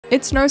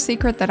It's no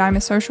secret that I'm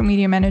a social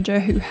media manager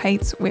who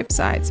hates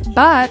websites,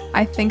 but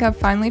I think I've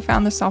finally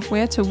found the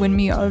software to win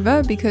me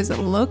over, because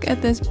look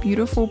at this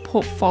beautiful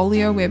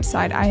portfolio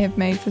website I have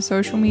made for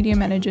social media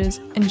managers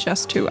in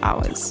just 2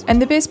 hours.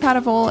 And the best part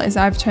of all is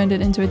I've turned it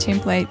into a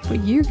template for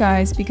you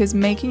guys, because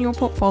making your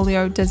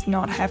portfolio does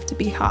not have to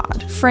be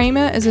hard.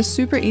 Framer is a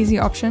super easy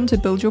option to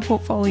build your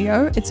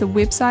portfolio. It's a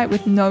website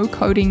with no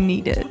coding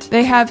needed.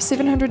 They have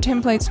 700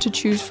 templates to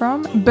choose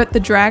from, but the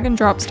drag and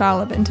drop style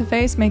of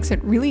interface makes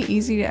it really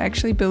easy to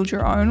actually build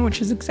your own,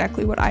 which is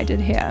exactly what I did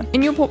here.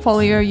 In your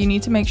portfolio, you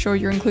need to make sure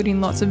you're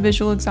including lots of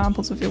visual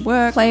examples of your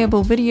work,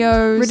 playable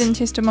videos, written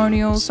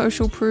testimonials,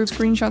 social proof,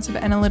 screenshots of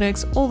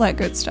analytics, all that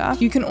good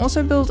stuff. You can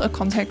also build a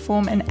contact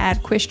form and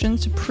add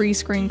questions to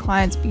pre-screen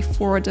clients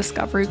before a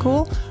discovery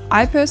call.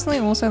 I personally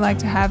also like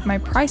to have my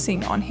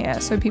pricing on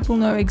here so people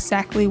know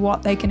exactly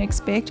what they can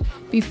expect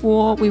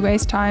before we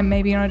waste time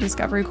maybe on a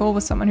discovery call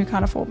with someone who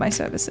can't afford my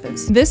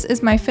services. This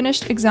is my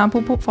finished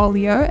example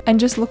portfolio, and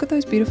just look at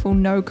those beautiful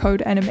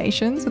no-code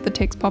animations with the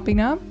text popping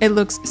up. It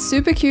looks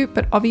super cute,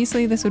 but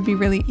obviously this would be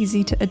really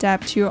easy to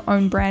adapt to your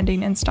own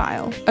branding and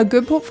style. A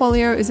good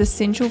portfolio is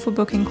essential for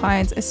booking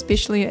clients,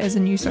 especially as a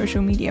new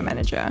social media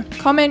manager.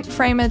 Comment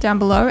Framer down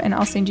below and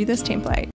I'll send you this template.